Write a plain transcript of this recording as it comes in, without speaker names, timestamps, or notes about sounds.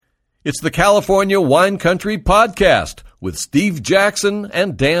It's the California Wine Country Podcast with Steve Jackson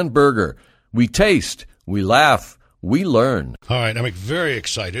and Dan Berger. We taste, we laugh, we learn. All right, I'm very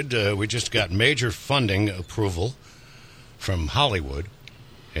excited. We just got major funding approval from Hollywood,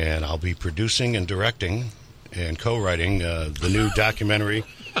 and I'll be producing and directing and co-writing the new documentary,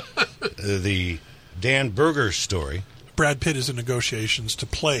 The Dan Berger Story. Brad Pitt is in negotiations to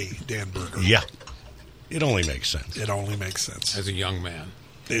play Dan Berger. Yeah, it only makes sense. It only makes sense. As a young man.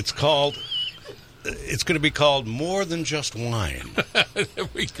 It's going to be called More Than Just Wine. There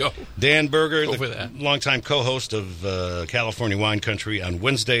we go. Dan Berger, Go for the that. longtime co-host of California Wine Country on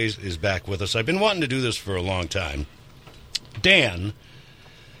Wednesdays, is back with us. I've been wanting to do this for a long time. Dan,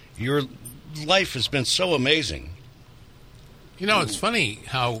 your life has been so amazing. You know, it's funny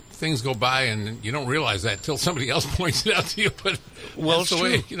how things go by and you don't realize that until somebody else points it out to you. But Well, that's the it's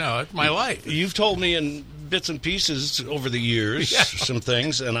way, true. you know, it's my life. You've told me in bits and pieces over the years some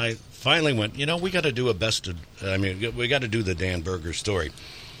things, and I finally went, we got to do we got to do the Dan Berger story.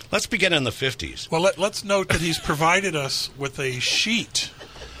 Let's begin in the 50s. Well, let's note that he's provided us with a sheet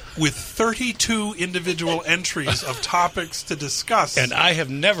with 32 individual entries of topics to discuss. And I have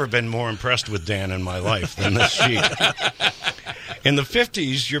never been more impressed with Dan in my life than this sheet. In the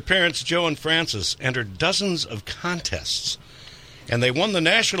 50s, your parents, Joe and Francis, entered dozens of contests, and they won the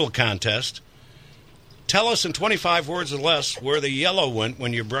national contest. Tell us in 25 words or less where the yellow went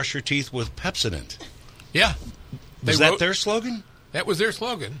when you brush your teeth with Pepsodent. Yeah. Was that their slogan? That was their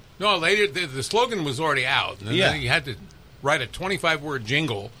slogan. No, the slogan was already out. And then you had to write a 25-word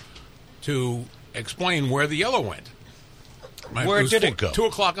jingle to explain where the yellow went. Where did it go? 2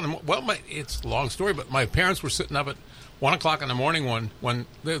 o'clock in the morning. Well, it's a long story, but my parents were sitting up at 1 o'clock in the morning when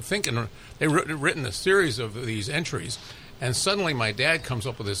they were thinking, they written a series of these entries, and suddenly my dad comes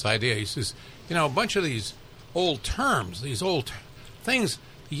up with this idea. He says, a bunch of these old terms, these old things,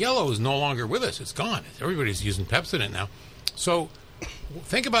 yellow is no longer with us. It's gone. Everybody's using Pepsodent now. So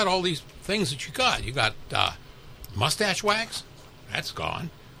think about all these things that you got. You got mustache wax. That's gone.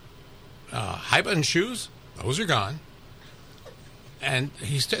 High button shoes. Those are gone. And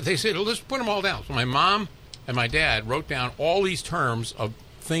they said, well, let's put them all down. So my mom and my dad wrote down all these terms of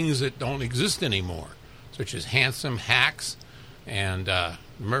things that don't exist anymore, such as handsome hacks and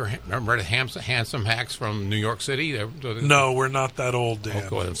remember the handsome hacks from New York City? No, we're not that old, Dan.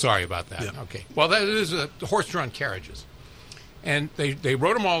 Oh, I'm sorry about that. Yeah. Okay. Well, that is horse-drawn carriages. And they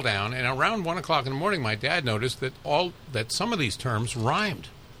wrote them all down, and around 1 o'clock in the morning, my dad noticed that some of these terms rhymed.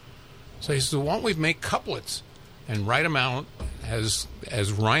 So he said, why don't we make couplets and write them out as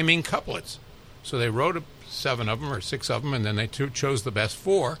rhyming couplets? So they wrote 7 of them or 6 of them, and then they chose the best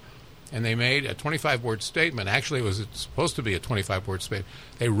 4, and they made a 25-word statement. Actually, it was supposed to be a 25-word statement.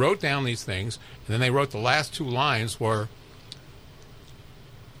 They wrote down these things, and then they wrote the last 2 lines were,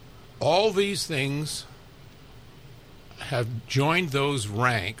 all these things have joined those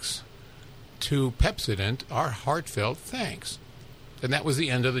ranks to Pepsodent, our heartfelt thanks. And that was the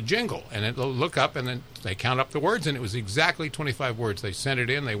end of the jingle. And it'll look up, and then they count up the words, and it was exactly 25 words. They sent it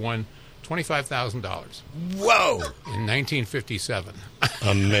in. They won $25,000. Whoa! In 1957.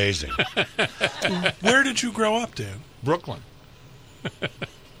 Amazing. Where did you grow up, Dan? Brooklyn,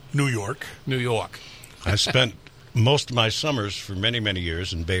 New York. New York. I spent most of my summers for many, many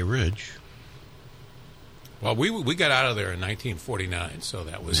years in Bay Ridge. Well, we got out of there in 1949, so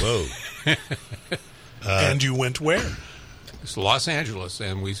that was... Whoa. And you went where? It's Los Angeles,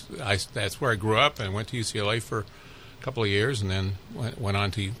 and that's where I grew up, and went to UCLA for a couple of years, and then went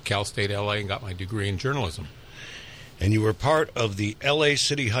on to Cal State LA and got my degree in journalism. And you were part of the LA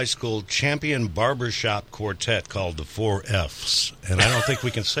City High School champion barbershop quartet called the 4 Fs. And I don't think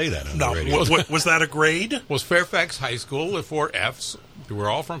we can say that on the radio. Was that a grade? Was Fairfax High School, the 4 Fs. We were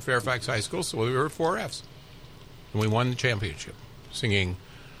all from Fairfax High School, so we were 4 Fs. And we won the championship, singing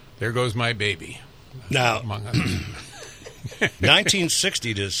There Goes My Baby, Now, among others.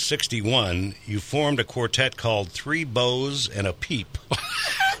 1960 to 61, you formed a quartet called 3 Bows and a Peep.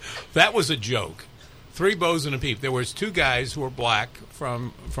 That was a joke. 3 Bows and a Peep. There was 2 guys who were black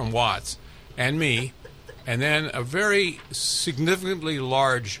from Watts and me, and then a very significantly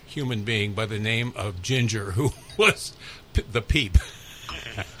large human being by the name of Ginger, who was the Peep.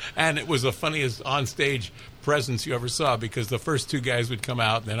 And it was the funniest on-stage presence you ever saw, because the first 2 guys would come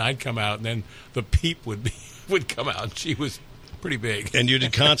out, and then I'd come out, and then the Peep would come out. She was pretty big. And you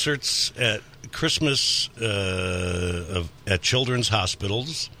did concerts at Christmas at children's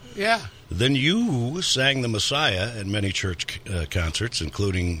hospitals. Yeah. Then you sang the Messiah at many church concerts,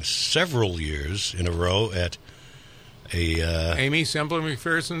 including several years in a row at a... Amy Semple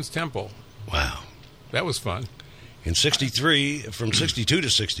McPherson's temple. Wow. That was fun. In 63, from 62 to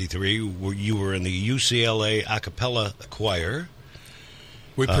 63, you were in the UCLA a cappella choir.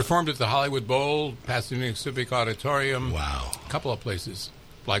 We performed at the Hollywood Bowl, Pasadena Civic Auditorium. Wow. A couple of places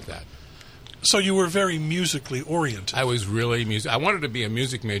like that. So you were very musically oriented. I was really I wanted to be a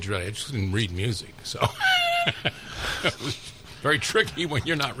music major. I just didn't read music, so it was very tricky when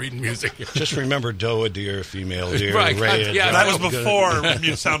you're not reading music. Just remember Doe a deer, female deer, Right, Ray. yeah, that was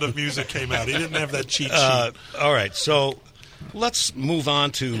before Sound of Music came out. He didn't have that cheat sheet. All right, so let's move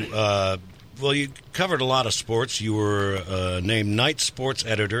on to. Well, you covered a lot of sports. You were named night sports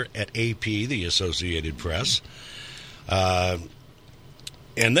editor at AP, the Associated Press, and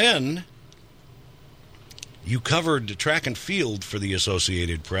then. You covered track and field for the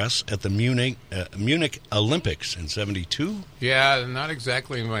Associated Press at the Munich Olympics in '72. Yeah, not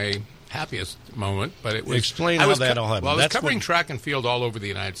exactly my happiest moment, but it was. Explain how that all happened. Well, I was covering track and field all over the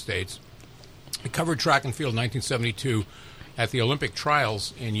United States. I covered track and field in 1972 at the Olympic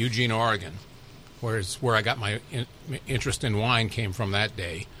trials in Eugene, Oregon, where I got my interest in wine came from that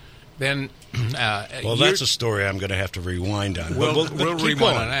day. Then, that's a story I'm going to have to rewind on. We'll keep rewind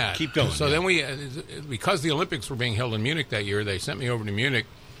going. on that. Keep going. So then because the Olympics were being held in Munich that year, they sent me over to Munich.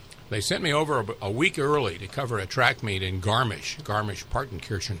 They sent me over a week early to cover a track meet in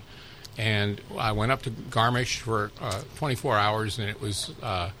Garmisch-Partenkirchen. And I went up to Garmisch for 24 hours, and it was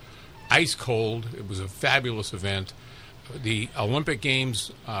ice cold. It was a fabulous event. The Olympic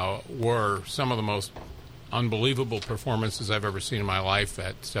Games were some of the most unbelievable performances I've ever seen in my life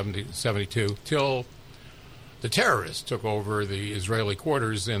at 72, till the terrorists took over the Israeli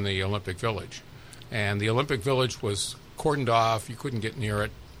quarters in the Olympic Village. And the Olympic Village was cordoned off. You couldn't get near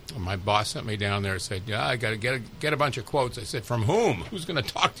it. And my boss sent me down there and said, yeah, I got to get a bunch of quotes. I said, from whom? Who's going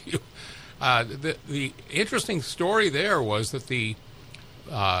to talk to you? The interesting story there was that the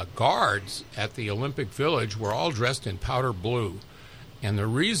guards at the Olympic Village were all dressed in powder blue. And the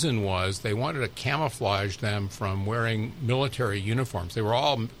reason was they wanted to camouflage them from wearing military uniforms. They were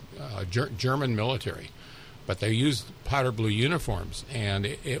all German military, but they used powder blue uniforms. And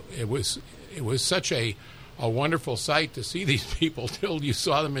it was such a wonderful sight to see these people till you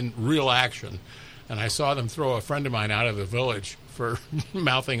saw them in real action. And I saw them throw a friend of mine out of the village for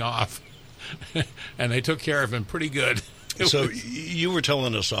mouthing off. And they took care of him pretty good. So you were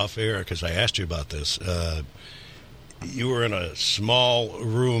telling us off air, because I asked you about this, you were in a small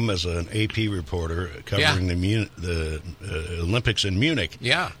room as an AP reporter covering the Olympics in Munich.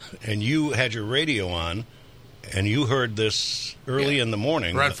 Yeah. And you had your radio on, and you heard this early in the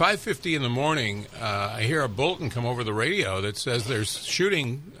morning. Around 5:50 in the morning, I hear a bulletin come over the radio that says there's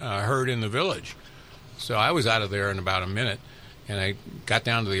shooting heard in the village. So I was out of there in about a minute, and I got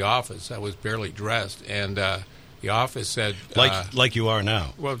down to the office. I was barely dressed, and the office said... Like you are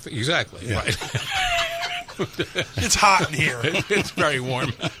now. Well, exactly. Yeah. Right. It's hot in here. It's very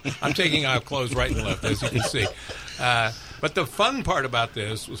warm. I'm taking off clothes right and left, as you can see. But the fun part about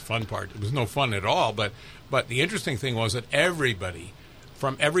this was It was no fun at all. But the interesting thing was that everybody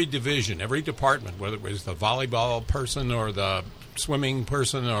from every division, every department, whether it was the volleyball person or the swimming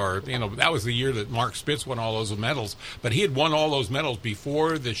person, or that was the year that Mark Spitz won all those medals. But he had won all those medals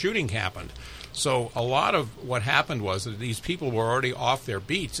before the shooting happened. So a lot of what happened was that these people were already off their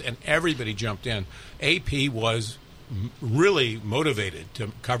beats, and everybody jumped in. AP was really motivated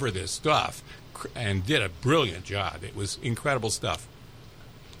to cover this stuff and did a brilliant job. It was incredible stuff.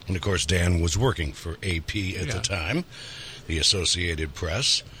 And, of course, Dan was working for AP at the time, the Associated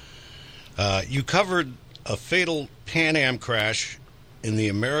Press. You covered a fatal Pan Am crash in the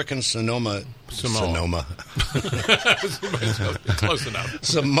American Samoa. Close enough.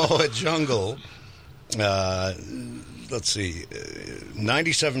 Samoa jungle. Let's see,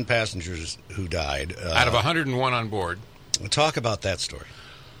 97 passengers who died. Out of 101 on board. Talk about that story.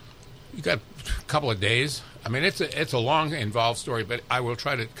 You got a couple of days. I mean, it's a long, involved story, but I will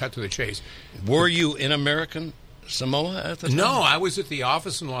try to cut to the chase. Were you in American Samoa at the time? No, I was at the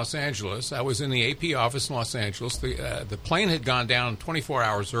office in Los Angeles. I was in the AP office in Los Angeles. The plane had gone down 24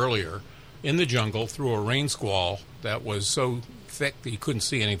 hours earlier in the jungle through a rain squall that was so thick that you couldn't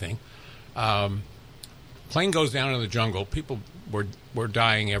see anything. Plane goes down in the jungle. People were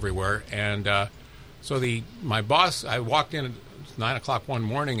dying everywhere. And so my boss, I walked in at 9 o'clock one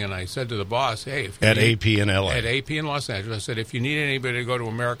morning, and I said to the boss, hey, if you at AP in L.A. At AP in Los Angeles, I said, if you need anybody to go to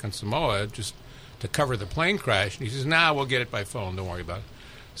American Samoa just to cover the plane crash, and he says, we'll get it by phone, don't worry about it.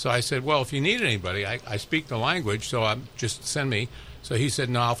 So I said, well, if you need anybody, I speak the language, so just send me. So he said,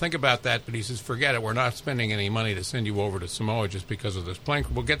 no, I'll think about that, but he says, forget it, we're not spending any money to send you over to Samoa just because of this plane.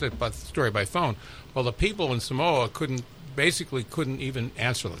 We'll get the story by phone. Well, the people in Samoa couldn't even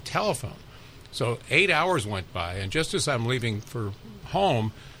answer the telephone. So 8 hours went by, and just as I'm leaving for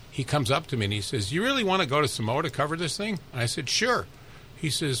home, he comes up to me and he says, "You really want to go to Samoa to cover this thing?" And I said, "Sure." He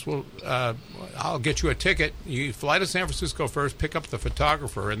says, "Well, I'll get you a ticket. You fly to San Francisco first, pick up the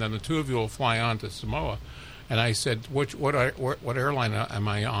photographer, and then the two of you will fly on to Samoa." And I said, "What airline am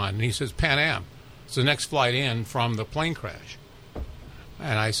I on?" And he says, "Pan Am. It's the next flight in from the plane crash."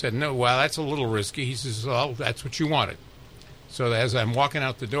 And I said, "No, well, that's a little risky." He says, "Well, that's what you wanted." So as I'm walking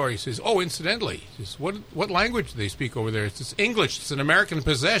out the door, he says, "Oh, incidentally," he says, what language do they speak over there?" It's English. It's an American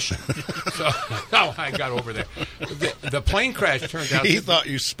possession. So I got over there. The plane crash turned out... He thought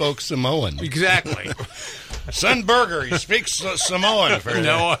you spoke Samoan. Exactly. Son Burger, he speaks Samoan.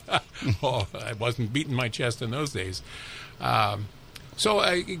 No, I wasn't beating my chest in those days. So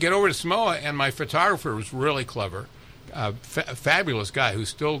I get over to Samoa, and my photographer was really clever. Fabulous guy who's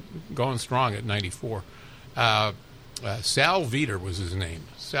still going strong at 94. Sal Veeder was his name.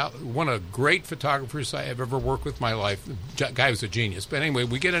 Sal, one of the great photographers I have ever worked with in my life. The guy was a genius. But anyway,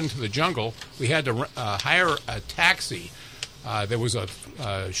 we get into the jungle. We had to hire a taxi. There was a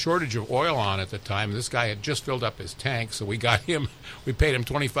shortage of oil on at the time. This guy had just filled up his tank, so we got him. We paid him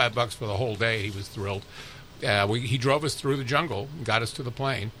 $25 for the whole day. He was thrilled. He drove us through the jungle, got us to the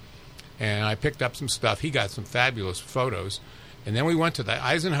plane, and I picked up some stuff. He got some fabulous photos. And then we went to the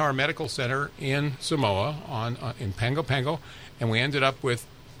Eisenhower Medical Center in Samoa, in Pago Pago, and we ended up with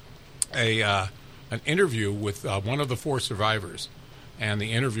an interview with one of the 4 survivors. And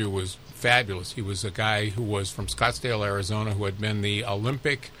the interview was fabulous. He was a guy who was from Scottsdale, Arizona, who had been the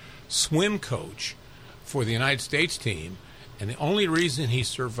Olympic swim coach for the United States team. And the only reason he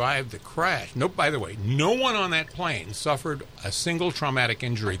survived the crash, by the way, no one on that plane suffered a single traumatic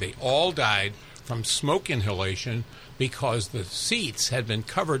injury. They all died from smoke inhalation because the seats had been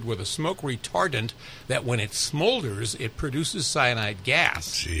covered with a smoke retardant that when it smolders, it produces cyanide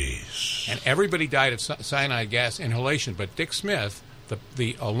gas. Jeez. And everybody died of cyanide gas inhalation. But Dick Smith,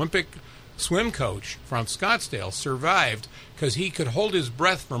 the Olympic swim coach from Scottsdale, survived because he could hold his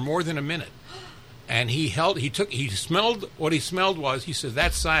breath for more than a minute. And he smelled, what he smelled was, he said,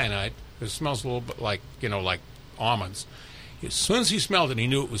 "That's cyanide." It smells a little bit like almonds. As soon as he smelled it, he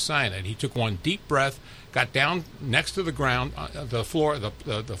knew it was cyanide. He took one deep breath, got down next to the ground, the floor of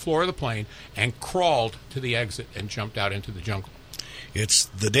the plane, and crawled to the exit and jumped out into the jungle. It's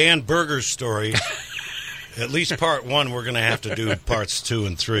the Dan Burger story. At least part 1. We're going to have to do parts 2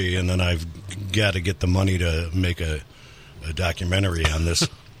 and 3, and then I've got to get the money to make a documentary on this.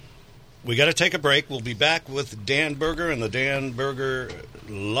 We got to take a break. We'll be back with Dan Burger and the Dan Burger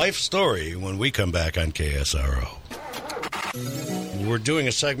life story when we come back on KSRO. We're doing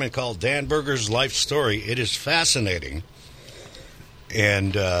a segment called Dan Burger's Life Story. It is fascinating.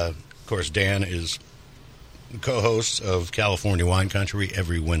 And, of course, Dan is co-host of California Wine Country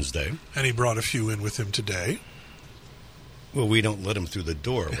every Wednesday. And he brought a few in with him today. Well, we don't let him through the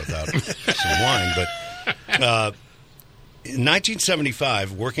door without some wine. But in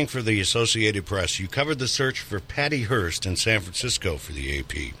 1975, working for the Associated Press, you covered the search for Patty Hearst in San Francisco for the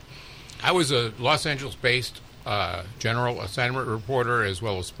AP. I was a Los Angeles-based general assignment reporter as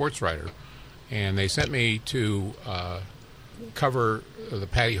well as sports writer, and they sent me to cover the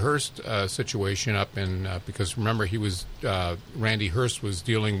Patty Hearst situation up in because remember Randy Hearst was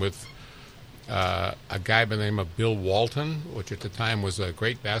dealing with a guy by the name of Bill Walton, which at the time was a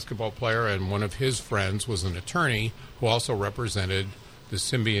great basketball player, and one of his friends was an attorney who also represented the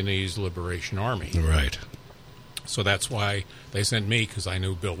Symbionese Liberation Army. Right. So that's why they sent me, because I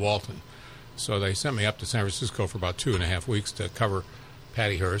knew Bill Walton. So they sent me up to San Francisco for about 2.5 weeks to cover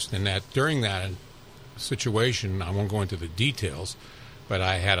Patty Hearst. And during that situation, I won't go into the details, but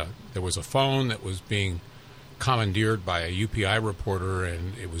there was a phone that was being commandeered by a UPI reporter,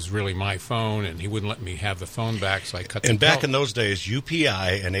 and it was really my phone, and he wouldn't let me have the phone back, so I cut the And back in those days,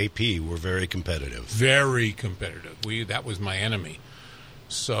 UPI and AP were very competitive. Very competitive. That was my enemy.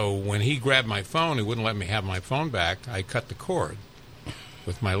 So when he grabbed my phone, he wouldn't let me have my phone back. I cut the cord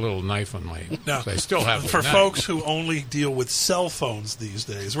with my little knife on my... Now, so I still have for the knife. folks who only deal with cell phones these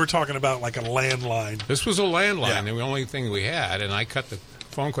days, we're talking about like a landline. This was a landline, the only thing we had, and I cut the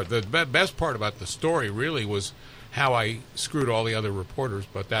phone cord. The best part about the story really was how I screwed all the other reporters,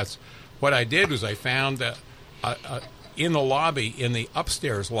 but that's what I did was I found that in the lobby, in the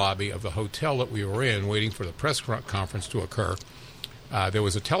upstairs lobby of the hotel that we were in, waiting for the press conference to occur, there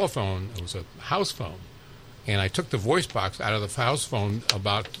was a telephone. It was a house phone. And I took the voice box out of the house phone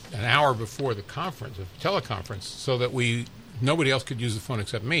about an hour before the teleconference, so that nobody else could use the phone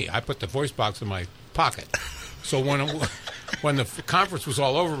except me. I put the voice box in my pocket. So when the conference was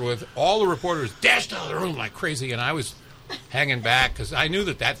all over with, all the reporters dashed out of the room like crazy, and I was hanging back because I knew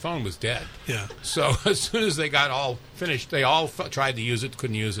that phone was dead. Yeah. So as soon as they got all finished, they all tried to use it,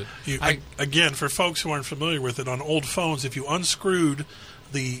 couldn't use it. Again, for folks who aren't familiar with it, on old phones, if you unscrewed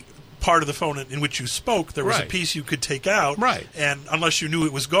the part of the phone in which you spoke, there was a piece you could take out. Right. And unless you knew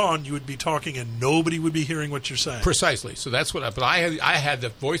it was gone, you would be talking and nobody would be hearing what you're saying. Precisely. So that's what. But I had the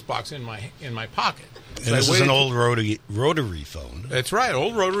voice box in my pocket. So and this is an old rotary phone. That's right,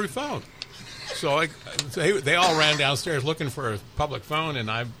 old rotary phone. So they all ran downstairs looking for a public phone,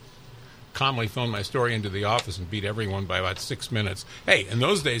 and I calmly phoned my story into the office and beat everyone by about 6 minutes. Hey, in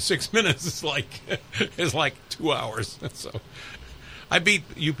those days, 6 minutes is like 2 hours. So I beat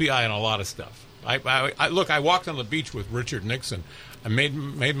UPI on a lot of stuff. I walked on the beach with Richard Nixon. I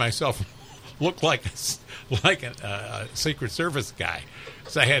made myself look like a Secret Service guy.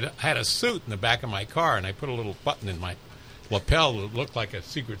 So I had a suit in the back of my car, and I put a little button in my lapel that looked like a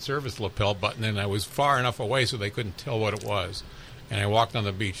Secret Service lapel button, and I was far enough away so they couldn't tell what it was. And I walked on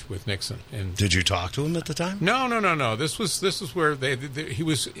the beach with Nixon. And did you talk to him at the time? No. This was where he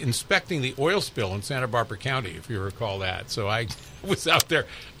was inspecting the oil spill in Santa Barbara County, if you recall that. So I was out there.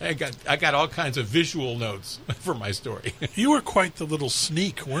 I got all kinds of visual notes for my story. You were quite the little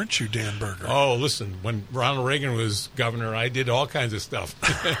sneak, weren't you, Dan Berger? Oh, listen, when Ronald Reagan was governor, I did all kinds of stuff,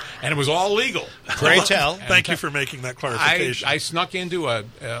 and it was all legal. Pray tell. Thank you for making that clarification. I snuck into a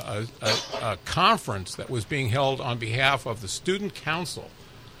conference that was being held on behalf of the student council,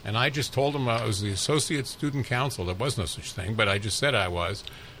 and I just told them I was the associate student council. There was no such thing, but I just said I was.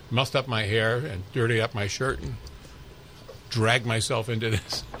 Mussed up my hair and dirty up my shirt and dragged myself into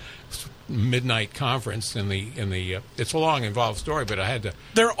this midnight conference in the it's a long involved story, but I had to.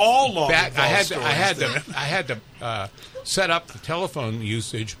 They're all long. I had to set up the telephone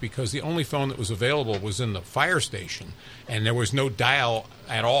usage because the only phone that was available was in the fire station, and there was no dial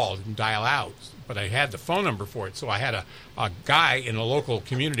at all. Didn't dial out, but I had the phone number for it. So I had a guy in a local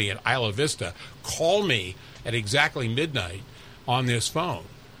community at Isla Vista call me at exactly midnight on this phone.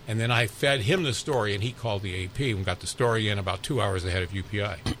 And then I fed him the story, and he called the AP and got the story in about 2 hours ahead of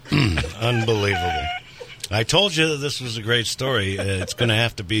UPI. Unbelievable. I told you that this was a great story. It's going to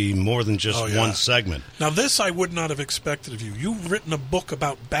have to be more than just one segment. Now, this I would not have expected of you. You've written a book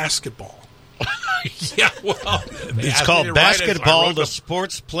about basketball. Yeah, well, it's called Basketball, the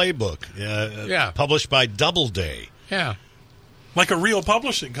Sports Playbook, published by Doubleday. Yeah. Like a real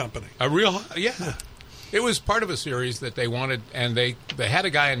publishing company. Yeah. It was part of a series that they wanted, and they had a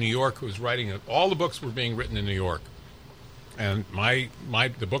guy in New York who was writing it. All the books were being written in New York. And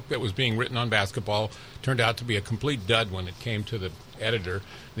the book that was being written on basketball turned out to be a complete dud when it came to the editor.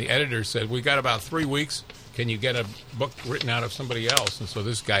 The editor said, "We got about 3 weeks. Can you get a book written out of somebody else?" And so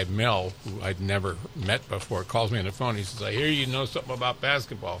this guy, Mel, who I'd never met before, calls me on the phone. He says, "I hear you know something about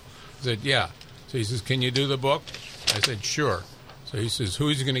basketball." I said, "Yeah." So he says, "Can you do the book?" I said, "Sure." So he says, "Who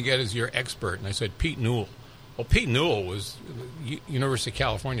is you going to get as your expert?" And I said, "Pete Newell." Well, Pete Newell was University of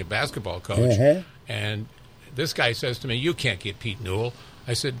California basketball coach. And this guy says to me, "You can't get Pete Newell."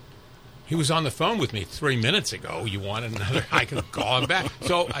 I said, "He was on the phone with me 3 minutes ago. You want another? I can call him back."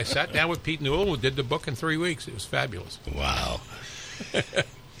 So I sat down with Pete Newell and did the book in 3 weeks. It was fabulous. Wow.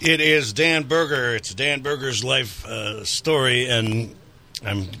 It is Dan Berger. It's Dan Berger's life story, and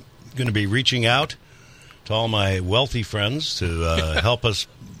I'm going to be reaching out to all my wealthy friends to help us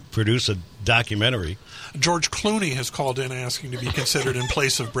produce a documentary. George Clooney has called in asking to be considered in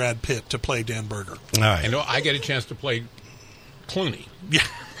place of Brad Pitt to play Dan Berger. All right. And I get a chance to play Clooney. Yeah,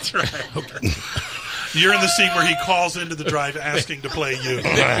 that's right. Okay. You're in the scene where he calls into the drive asking to play you.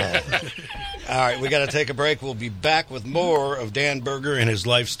 All right, we got to take a break. We'll be back with more of Dan Berger and his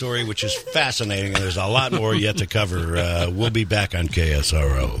life story, which is fascinating, and there's a lot more yet to cover. We'll be back on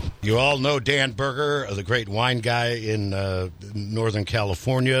KSRO. You all know Dan Berger, the great wine guy in Northern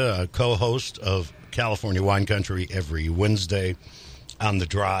California, a co-host of California Wine Country every Wednesday on The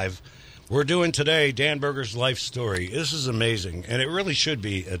Drive. We're doing today Dan Berger's life story. This is amazing, and it really should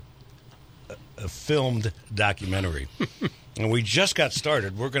be a filmed documentary. And we just got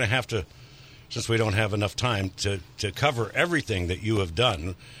started. We're going to have to, since we don't have enough time, to cover everything that you have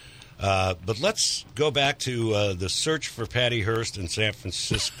done. But let's go back to the search for Patty Hearst in San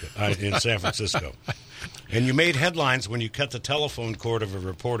Francisco. And you made headlines when you cut the telephone cord of a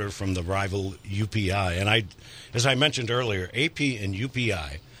reporter from the rival UPI. And as I mentioned earlier, AP and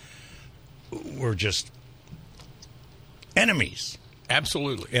UPI were just enemies.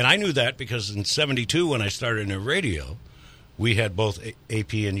 Absolutely. And I knew that because in 72, when I started in radio, we had both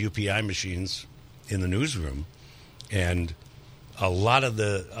AP and UPI machines in the newsroom. And a lot of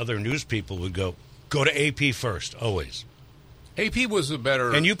the other news people would go to AP first, always. AP was a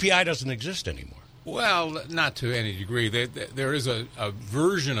better... And UPI doesn't exist anymore. Well, not to any degree. There is a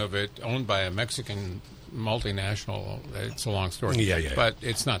version of it owned by a Mexican multinational. It's a long story. Yeah. But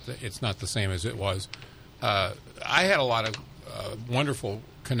it's not the same as it was. I had a lot of wonderful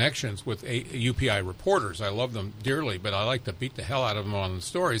connections with UPI reporters. I love them dearly, but I like to beat the hell out of them on the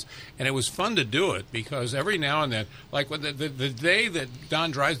stories. And it was fun to do it because every now and then, like when the day that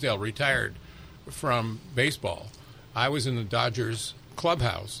Don Drysdale retired from baseball, I was in the Dodgers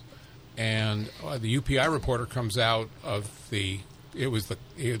clubhouse, and the UPI reporter comes out of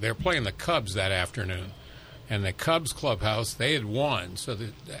they're playing the Cubs that afternoon. And the Cubs clubhouse, they had won. So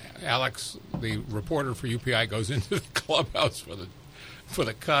Alex, the reporter for UPI, goes into the clubhouse for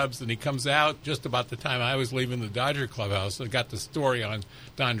the Cubs, and he comes out just about the time I was leaving the Dodger clubhouse. I got the story on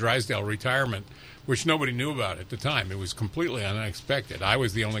Don Drysdale retirement, which nobody knew about at the time. It was completely unexpected. I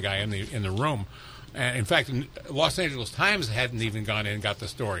was the only guy in the room. And in fact, Los Angeles Times hadn't even gone in and got the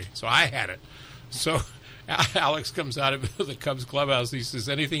story, so I had it. So Alex comes out of the Cubs clubhouse. He says,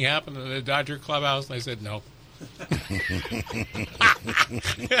 "Anything happened in the Dodger clubhouse?" And I said, "No."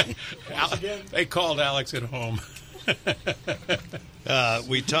 They called Alex at home.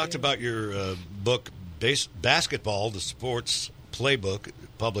 We talked about your book, Basketball, the Sports Playbook,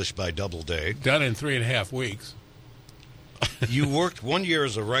 published by Doubleday. Done in 3.5 weeks. You worked 1 year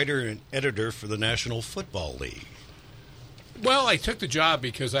as a writer and editor for the National Football League. Well, I took the job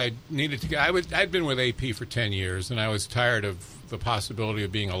because I needed to. I'd been with AP for 10 years, and I was tired of the possibility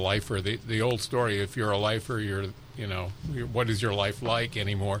of being a lifer. The old story: if you're a lifer, what is your life like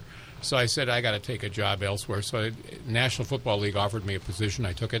anymore? So I said I got to take a job elsewhere. So National Football League offered me a position.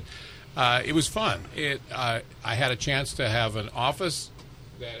 I took it. It was fun. I had a chance to have an office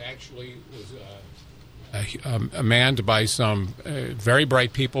that actually was manned by some very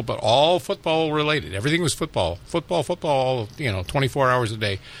bright people, but all football related. Everything was football, 24 hours a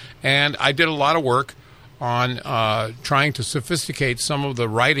day. And I did a lot of work on trying to sophisticate some of the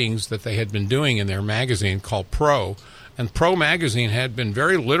writings that they had been doing in their magazine called Pro. And Pro magazine had been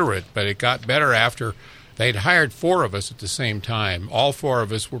very literate, but it got better after they'd hired 4 of us at the same time. All 4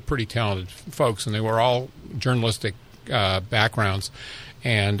 of us were pretty talented folks, and they were all journalistic backgrounds.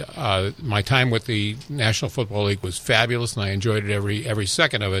 And my time with the National Football League was fabulous, and I enjoyed it every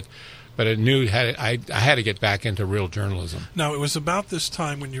second of it. But I had to get back into real journalism. Now, it was about this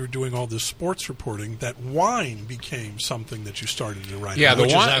time when you were doing all this sports reporting that wine became something that you started to write about.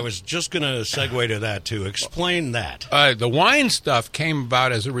 Yeah, I was just going to segue to that, too. Explain that. The wine stuff came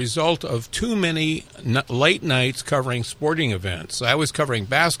about as a result of too many late nights covering sporting events. I was covering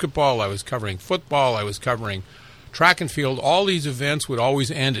basketball, I was covering football, I was covering track and field. All these events would always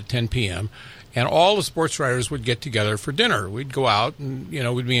end at 10 p.m., and all the sports writers would get together for dinner. We'd go out, and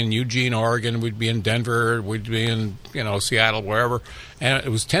we'd be in Eugene, Oregon. We'd be in Denver. We'd be in Seattle, wherever. And it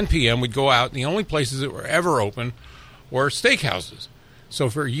was 10 p.m. We'd go out, and the only places that were ever open were steakhouses. So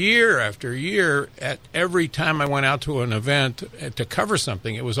for year after year, at every time I went out to an event to cover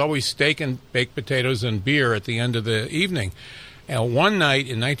something, it was always steak and baked potatoes and beer at the end of the evening. And one night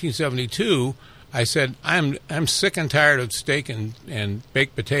in 1972. I said, I'm sick and tired of steak and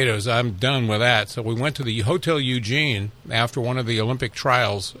baked potatoes. I'm done with that. So we went to the Hotel Eugene after one of the Olympic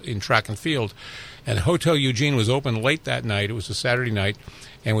trials in track and field. And Hotel Eugene was open late that night. It was a Saturday night.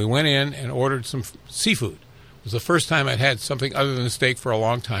 And we went in and ordered some seafood. It was the first time I'd had something other than steak for a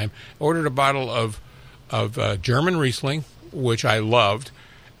long time. Ordered a bottle of German Riesling, which I loved.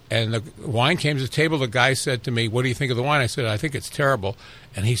 And the wine came to the table. The guy said to me, "What do you think of the wine?" I said, "I think it's terrible."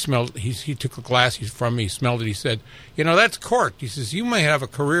 And he smelled. He took a glass from me, smelled it. He said, "That's corked." He says, "You may have a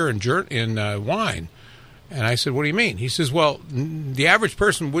career in wine." And I said, "What do you mean?" He says, "Well, the average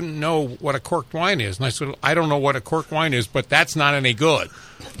person wouldn't know what a corked wine is." And I said, "I don't know what a corked wine is, but that's not any good."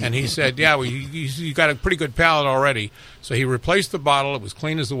 And he said, "Yeah, well, you got a pretty good palate already." So he replaced the bottle. It was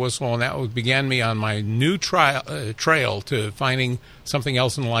clean as a whistle, and that began me on my new trail to finding something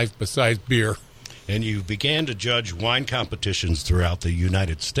else in life besides beer. And you began to judge wine competitions throughout the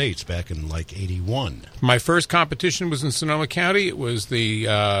United States back in like '81. My first competition was in Sonoma County. It was the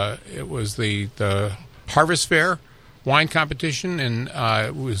Harvest Fair wine competition, and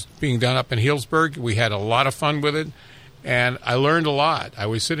it was being done up in Healdsburg. We had a lot of fun with it, and I learned a lot. I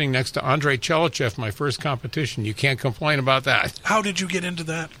was sitting next to Andrei Chelichev, my first competition. You can't complain about that. How did you get into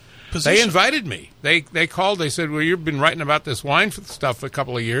that position? They invited me. They called. They said, "Well, you've been writing about this wine stuff for a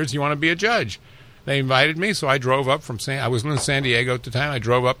couple of years. You want to be a judge?" They invited me, so I drove up from I was in San Diego at the time. I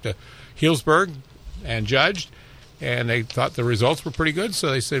drove up to Healdsburg and judged, and they thought the results were pretty good,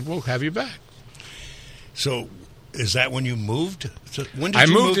 so they said, "We'll have you back." So Is that when you moved? When did I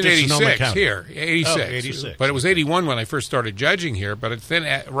you moved move in to Sonoma 86 County? here, 86. Oh, 86. But it was 81 when I first started judging here. But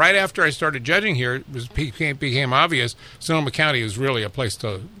then, right after I started judging here, it became obvious Sonoma County was really a place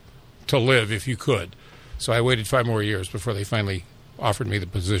to live if you could. So I waited 5 more years before they finally offered me the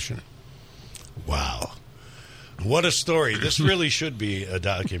position. Wow. What a story. This really should be a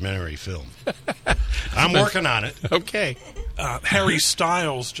documentary film. I'm working on it. Okay. Harry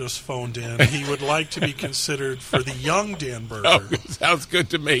Styles just phoned in. He would like to be considered for the young Dan Berger, Oh, sounds good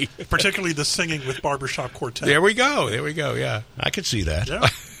to me. particularly the singing with Barbershop Quartet. There we go, yeah. I could see that. Yeah.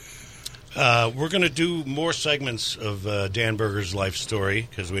 We're going to do more segments of Dan Berger's life story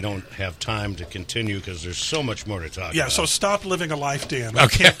because we don't have time to continue because there's so much more to talk about. So stop living a life, Dan. I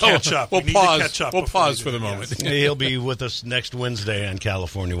Okay. can't catch up. We'll We need pause. to catch up. We'll before pause you for do the it. moment. Yes. He'll be with us next Wednesday on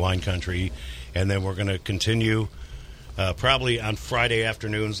California Wine Country, and then we're going to continue probably on Friday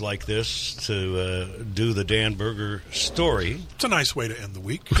afternoons like this to do the Dan Berger story. It's a nice way to end the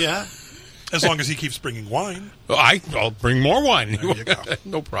week. Yeah. As long as he keeps bringing wine. I'll bring more wine. There you go.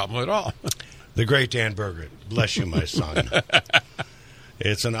 No problem at all. The great Dan Berger. Bless you, my son.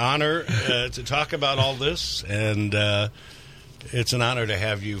 It's an honor to talk about all this, and it's an honor to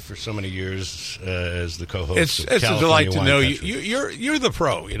have you for so many years as the co-host of It's a California delight to Wine know Country. you're the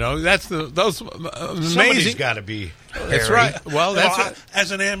pro. You know that's those Somebody's amazing. got to be. That's Harry. right. Well, that's Well,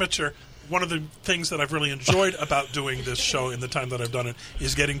 as an amateur, one of the things that I've really enjoyed about doing this show in the time that I've done it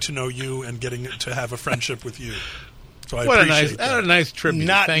is getting to know you and getting to have a friendship with you. So I what a appreciate nice, that. a nice tribute.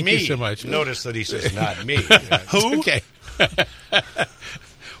 Not Thank me. you so much. Notice that he says not me. Who? Okay.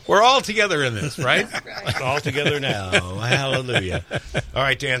 We're all together in this, right? All together now. Hallelujah. All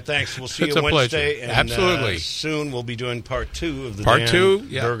right, Dan, thanks. We'll see It's you a Wednesday. pleasure. And, Absolutely. soon we'll be doing part 2 of the Part Dan 2,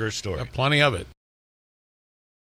 yeah. Berger story. Plenty of it.